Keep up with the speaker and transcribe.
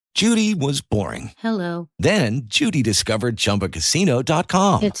Judy was boring. Hello. Then Judy discovered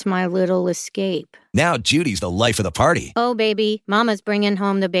ChumbaCasino.com. It's my little escape. Now Judy's the life of the party. Oh, baby, mama's bringing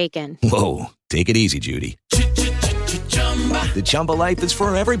home the bacon. Whoa, take it easy, Judy. The Chumba life is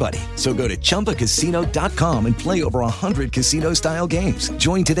for everybody. So go to ChumbaCasino.com and play over 100 casino-style games.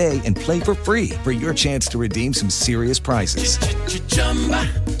 Join today and play for free for your chance to redeem some serious prizes.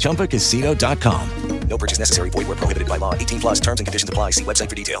 ChumbaCasino.com. No purchase necessary. Void where prohibited by law. 18 plus terms and conditions apply. See website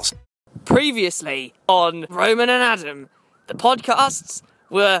for details. Previously on Roman and Adam, the podcasts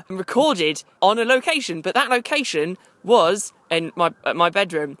were recorded on a location, but that location was in my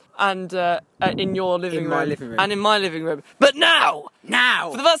bedroom and in your living room. My living room. And in my living room. But now,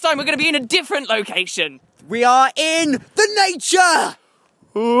 for the first time, we're going to be in a different location. We are in the nature!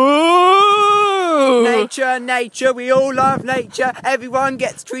 Ooh! Nature, we all love nature. Everyone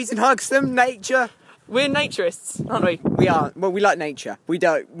gets trees and hugs them, nature. We're naturists, aren't we? We are. Well, we like nature. We're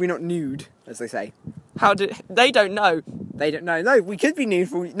not nude, as they say. They don't know. They don't know. No, we could be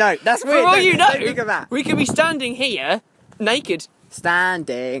nude. No, that's weird. For all you know, don't think of that. we could be standing here, naked.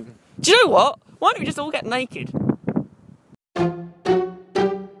 Standing. Do you know what? Why don't we just all get naked?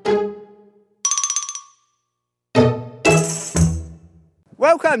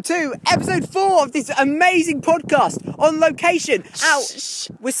 Welcome to episode 4 of this amazing podcast on location.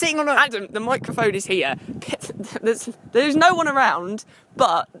 We're sitting on a... Adam, the microphone is here. There's no one around,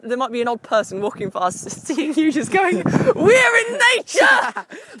 but there might be an odd person walking past seeing you just going, we're in nature!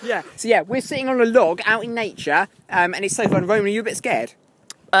 Yeah. So yeah, we're sitting on a log out in nature, and it's so fun. Roman, are you a bit scared?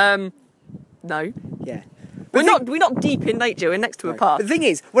 No. Yeah. We're not deep in nature, we're next to a park. But the thing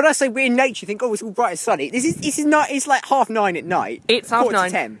is, when I say we're in nature, you think, oh, it's all bright and sunny. This is not. It's like 9:30 at night. It's 9:30.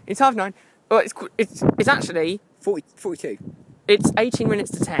 10. It's 9:30. Well, it's actually 42. It's 18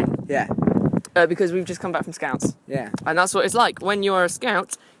 minutes to 10. Yeah. Because we've just come back from Scouts. Yeah. And that's what it's like. When you're a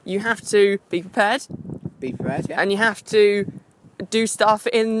Scout, you have to be prepared. Be prepared, yeah. And you have to do stuff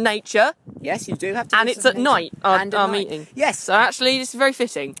in nature. Yes, you do have to. And it's at night, our meeting. Yes. So actually, this is very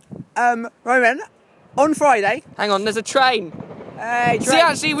fitting. Roman, on Friday... Hang on, there's a train. Train. See,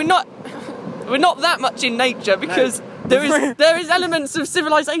 actually, we're not that much in nature because there is elements of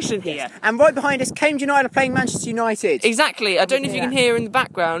civilization here. And right behind us, Cambridge United are playing Manchester United. Exactly. I don't know if you can hear in the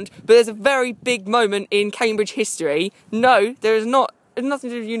background, but there's a very big moment in Cambridge history. No, there is not. It's nothing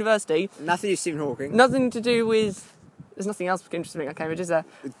to do with university. Nothing to do with Stephen Hawking. Nothing to do with... There's nothing else interesting at Cambridge, is there?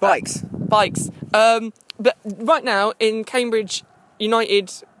 With bikes. Bikes. But right now, in Cambridge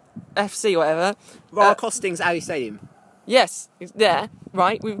United FC or whatever... Royal Costings Abbey Stadium. Yes, it's there.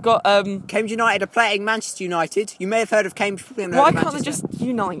 Right, we've got... Cambridge United are playing Manchester United. You may have heard of Cambridge. Why can't they just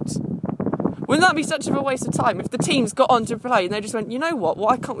unite? Wouldn't that be such of a waste of time if the teams got on to play and they just went, you know what,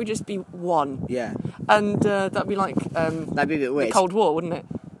 why can't we just be one? Yeah. And that'd be like... that'd be a bit weird. The Cold War, wouldn't it?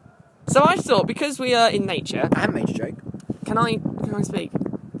 So I thought, because we are in nature... I haven't made a joke. Can I speak?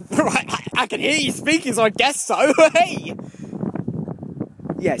 Right, I can hear you speaking, so I guess so. Hey!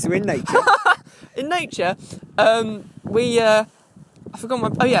 Yeah, so we're in nature. In nature, I forgot my...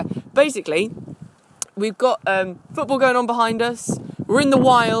 Oh yeah, basically, we've got football going on behind us. We're in the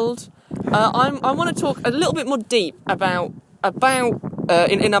wild. I want to talk a little bit more deep about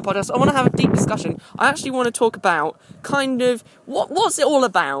in our podcast. I want to have a deep discussion. I actually want to talk about kind of what's it all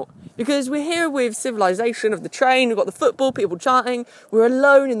about. Because we're here with civilization of the train, we've got the football, people chanting, we're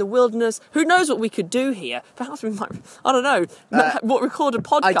alone in the wilderness. Who knows what we could do here? Perhaps we might, I don't know, record a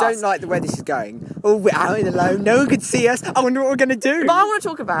podcast. I don't like the way this is going. Oh, we're out in alone, no one can see us, I wonder what we're going to do. But I want to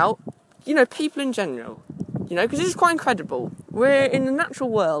talk about, people in general. Because this is quite incredible. We're in the natural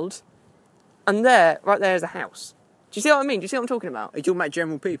world, and right there is a house. Do you see what I mean? Do you see what I'm talking about? Are you talking about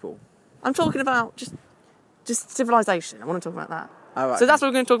general people? I'm talking about just civilization. I want to talk about that. Oh, right. So that's what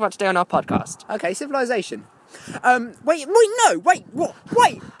we're going to talk about today on our podcast. Okay, civilization. Wait,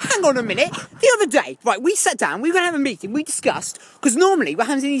 hang on a minute. The other day, right, we sat down, we were going to have a meeting, we discussed, because normally what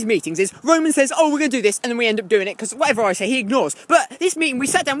happens in these meetings is Roman says, oh, we're going to do this, and then we end up doing it, because whatever I say, he ignores. But this meeting, we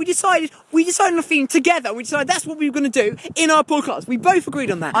sat down, we decided on a theme together, we decided that's what we were going to do in our podcast. We both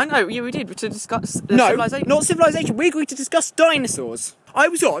agreed on that. I know, yeah, we did, to discuss civilization. No, not civilization, we agreed to discuss dinosaurs. I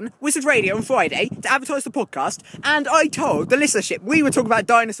was on Wizard Radio on Friday to advertise the podcast, and I told the listenership we were talking about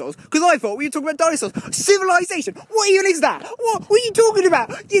dinosaurs, because I thought we were talking about dinosaurs. Civilization! What even is that? What are you talking about?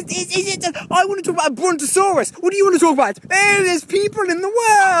 I want to talk about a brontosaurus. What do you want to talk about? Oh, there's people in the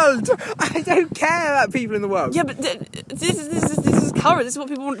world! I don't care about people in the world. Yeah, but this is current. This is what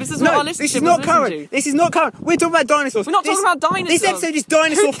people want. This is what our listenership this is not current. This is not current. We're talking about dinosaurs. We're not talking about dinosaurs. This episode is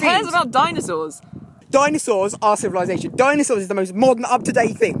dinosaur themed. Who cares about dinosaurs? Dinosaurs are civilization. Dinosaurs is the most modern,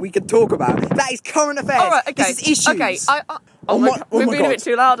 up-to-date thing we could talk about. That is current affairs. All right, okay. This is issues. Okay, we're being a bit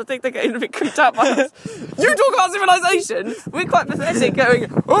too loud. I think they're getting a bit creeped out by us. You talk about civilization. We're quite pathetic going,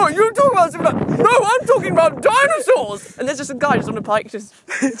 oh, you talk about civilization. No, I'm talking about dinosaurs. And there's just a guy just on a bike just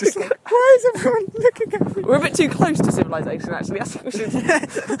Why is everyone looking at me? We're a bit too close to civilization, actually. I think we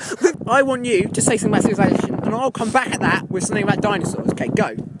should... I want you to say something about civilization, and I'll come back at that with something about dinosaurs. Okay,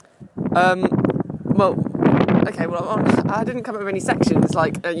 go. I didn't come up with any sections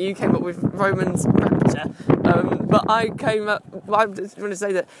like you came up with Roman's raptor, but I just want to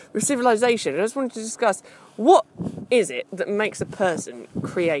say that with civilization, I just wanted to discuss what is it that makes a person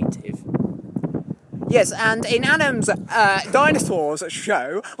creative? Yes, and in Adam's dinosaurs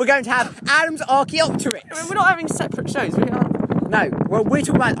show, we're going to have Adam's Archaeopteryx. I mean, we're not having separate shows, we are. No, well, I'm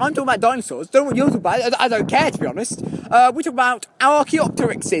talking about dinosaurs. Don't know what you're talking about. I don't care, to be honest. We talk about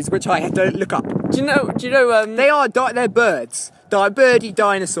Archaeopteryxes, which I had to look up. Do you know? They're birds. They're birdie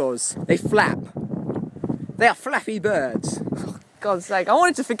dinosaurs. They flap. They are flappy birds. God's sake, I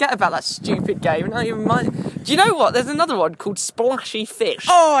wanted to forget about that stupid game. Not even mind. Do you know what? There's another one called Splashy Fish.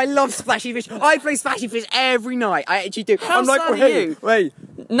 Oh, I love Splashy Fish. I play Splashy Fish every night. I actually do. How I'm like, sad are you? Wait.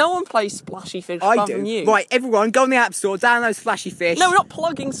 No one plays Splashy Fish I other do. than you. Right, everyone, go on the App Store, download Splashy Fish. No, we're not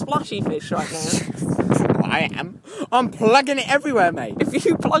plugging Splashy Fish right now. I am. I'm plugging it everywhere, mate. If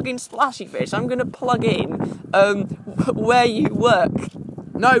you plug in Splashy Fish, I'm going to plug in where you work.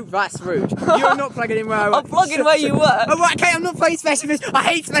 No, that's rude. You're not plugging in where I work. I'm plugging where you work. Oh, right, okay, I'm not playing Splashy Fish. I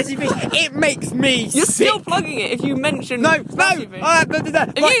hate Splashy Fish. It makes me You're sick. still plugging it if you mention No. Splashy Fish.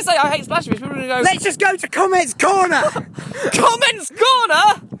 If you say I hate Splashy Fish, people are going to go... Let's just go to Comments Corner. Comments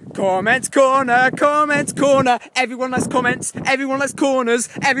Corner! Comments Corner. Everyone likes comments. Everyone likes corners.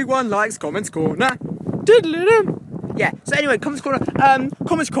 Everyone likes Comments Corner. Diddle-dum. Yeah, so anyway, Comments Corner.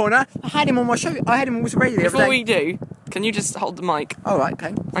 Comments Corner. I had him on my show. I had him on Whistle Radio the other Before day. we do, can you just hold the mic? All right,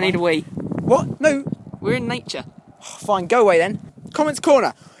 okay. I need a wee. What? No. We're in nature. Fine, go away then. Comments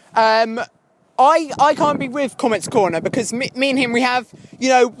Corner. I can't be with Comments Corner because me and him, we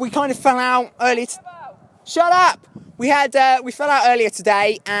kind of fell out earlier. Shut up! We fell out earlier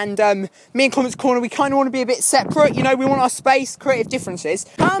today, and me and Comments Corner, we kind of want to be a bit separate. We want our space, creative differences.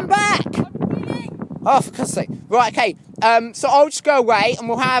 Come back! Oh, for God's sake. Right, okay. So I'll just go away, and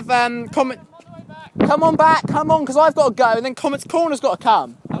we'll have comment. Come on back, because I've got to go, and then Comments Corner's got to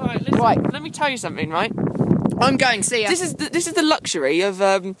come. All right, listen, Right. Let me tell you something, right? I'm going. See ya. This is the luxury of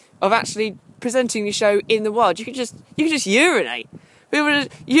actually presenting the show in the wild. You can just urinate. People just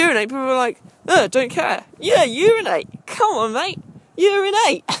urinate. People are like, oh, don't care. Yeah, urinate. Come on, mate.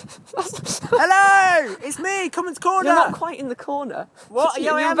 Urinate. Hello, it's me, Comments Corner. You're not quite in the corner. What?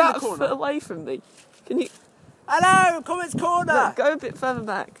 You're I am about in the corner. a foot away from me. Can you Hello, Comments Corner. look, go a bit further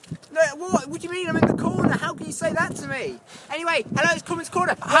back? No, what do you mean? I'm in the corner. How can you say that to me? Anyway, hello, it's Comments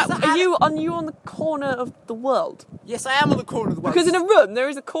Corner. Are you on the corner of the world? Yes, I am on the corner of the world. Because in a room there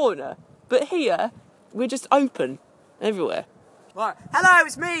is a corner, but here we're just open everywhere. Right. Hello,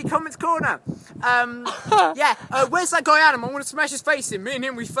 it's me, Comments Corner. Yeah. Where's that guy Adam? I want to smash his face in. Me and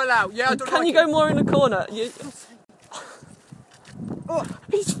him, we fell out. Yeah, I don't Can like you go it. more in the corner? Oh.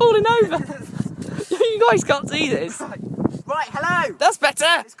 He's falling over. You guys can't see this. Right. Hello. That's better.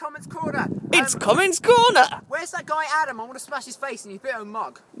 It's Comments Corner. It's Comments Corner. Where's that guy Adam? I want to smash his face in. He's a bit of a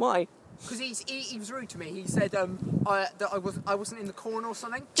mug. Why? Because he was rude to me. He said that I wasn't in the corner or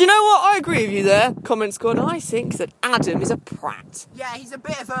something. Do you know what? I agree with you there, Comments Corner. I think that Adam is a prat. Yeah, he's a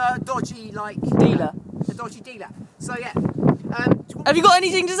bit of a dodgy Dealer. A dodgy dealer. So yeah. Have you got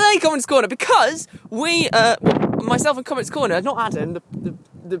anything to say, Comments Corner? Because we, myself and Comments Corner, not Adam,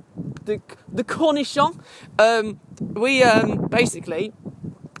 the Cornichon, we basically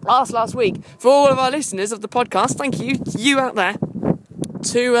asked last week for all of our listeners of the podcast, thank you to you out there,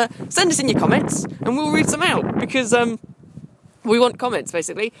 to send us in your comments and we'll read some out because we want comments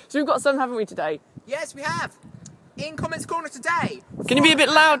basically. So we've got some, haven't we, today? Yes, we have. In Comments Corner today. Can you be a bit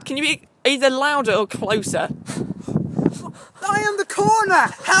loud? Can you be either louder or closer? I am the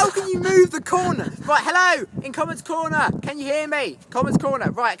corner! How can you move the corner? Right, hello, in Comments Corner. Can you hear me? Comments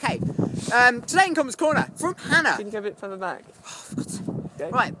Corner, right, okay. Today in Comments Corner, from Hannah. Can you go a bit further back? Okay.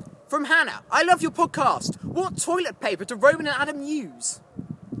 Right, from Hannah. I love your podcast. What toilet paper do Roman and Adam use?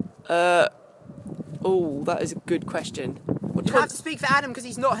 Oh, that is a good question. You have to speak for Adam because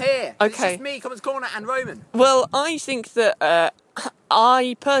he's not here. Okay. It's just me, Comments Corner, and Roman. Well, I think that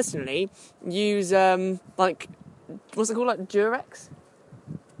I personally use what's it called, like Durex?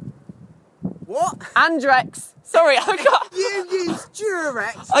 What? Andrex. Sorry, I got. You use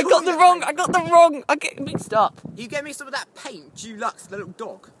Durex. I got the wrong. I get mixed up. You get me some of that paint, Dulux, the little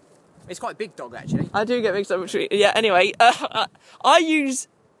dog. It's quite a big dog, actually. I do get mixed up between. Yeah. Anyway, I use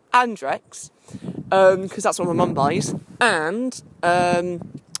Andrex because that's what my mum buys, and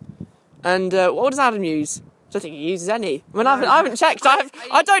what does Adam use? I don't think he uses any. I mean, I haven't checked.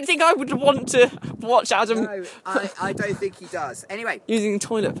 I don't think I would want to watch Adam. No, I don't think he does. Anyway, using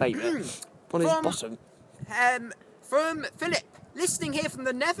toilet paper on his bottom. From Philip, listening here from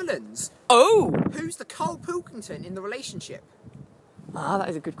the Netherlands. Oh! Who's the Carl Pilkington in the relationship? Ah, that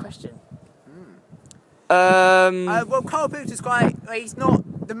is a good question. Well, Carl Pilkington's he's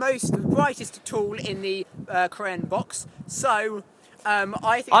not the brightest tool in the Korean box, so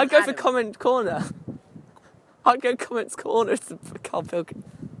I think I'd go for Adam- comment corner. I'd go comments corner to Carl Pilkington.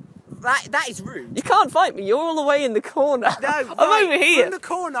 That is rude. You can't fight me. You're all the way in the corner. No, I'm over here. From the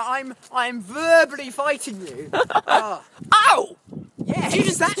corner, I'm verbally fighting you. Oh. Ow! Yeah, Did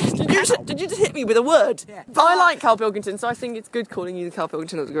you just hit me with a word? Yeah. I like Carl Pilkington, so I think it's good calling you the Carl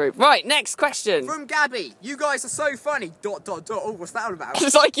Pilkington of the group. Right, next question. From Gabby, you guys are so funny. ... Oh, what's that all about?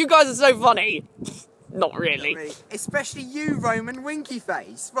 It's like, you guys are so funny. Not really. Not really. Especially you, Roman Winky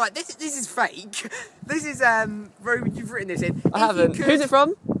Face. Right, this is fake. This is Roman. You've written this in. I haven't. Who's it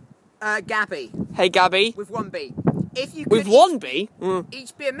from? Gabby. Hey, Gabby. With one B. If you With could one B?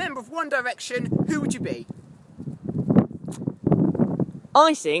 each be a member of One Direction, who would you be?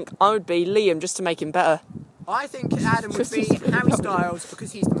 I think I would be Liam just to make him better. I think Adam would be Harry Styles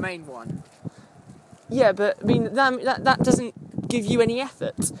because he's the main one. Yeah, but I mean that doesn't give you any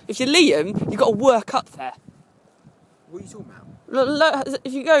effort. If you're Liam, you've got to work up there. What are you talking about?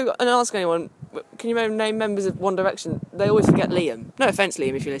 If you go and ask anyone, can you name members of One Direction? They always forget Liam. No offence,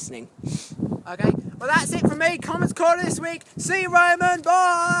 Liam, if you're listening. Okay, well that's it from me. Comments Corner this week. See you, Roman.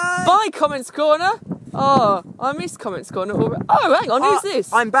 Bye. Bye, Comments Corner. Oh, I missed Comments Corner already. Oh, hang on, who's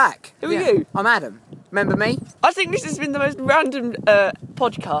this? I'm back. Who are you? I'm Adam. Remember me? I think this has been the most random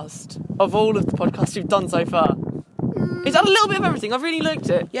podcast of all of the podcasts we've done so far. It's had a little bit of everything. I've really liked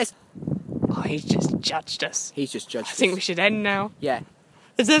it. Yes. Oh, he's just judged us. He's just judged I think us. we should end now. Yeah.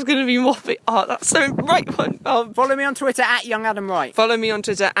 There's going to be more. Oh, that's so right one. Follow me on Twitter at YoungAdamWright. Follow me on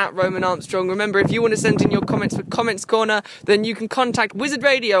Twitter at Roman Armstrong. Remember, if you want to send in your comments for Comments Corner, then you can contact Wizard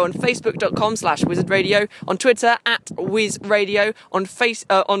Radio on Facebook.com/Wizard Radio, on Twitter at Wiz Radio, on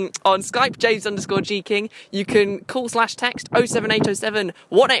Skype James_G King. You can call/text 07807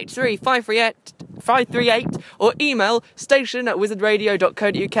 183 538 or email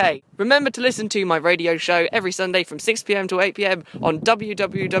station@wizardradio.co.uk. Remember to listen to my radio show every Sunday from 6 p.m. to 8 p.m. on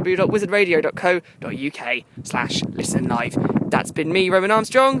www.wizardradio.co.uk/listen live. That's been me, Roman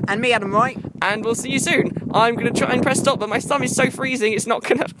Armstrong. And me, Adam Wright. And we'll see you soon. I'm going to try and press stop, but my thumb is so freezing it's not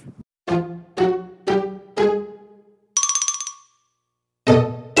going to...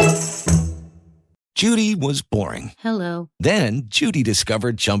 Judy was boring. Hello. Then Judy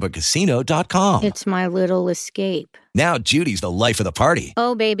discovered ChumbaCasino.com. It's my little escape. Now Judy's the life of the party.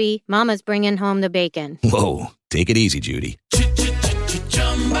 Oh, baby, mama's bringing home the bacon. Whoa, take it easy, Judy.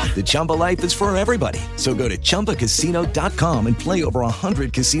 The Chumba life is for everybody. So go to ChumbaCasino.com and play over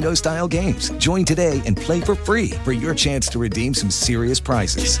 100 casino-style games. Join today and play for free for your chance to redeem some serious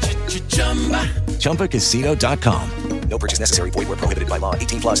prizes. ChumbaCasino.com. No purchase necessary. Void where prohibited by law.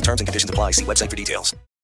 18+ terms and conditions apply. See website for details.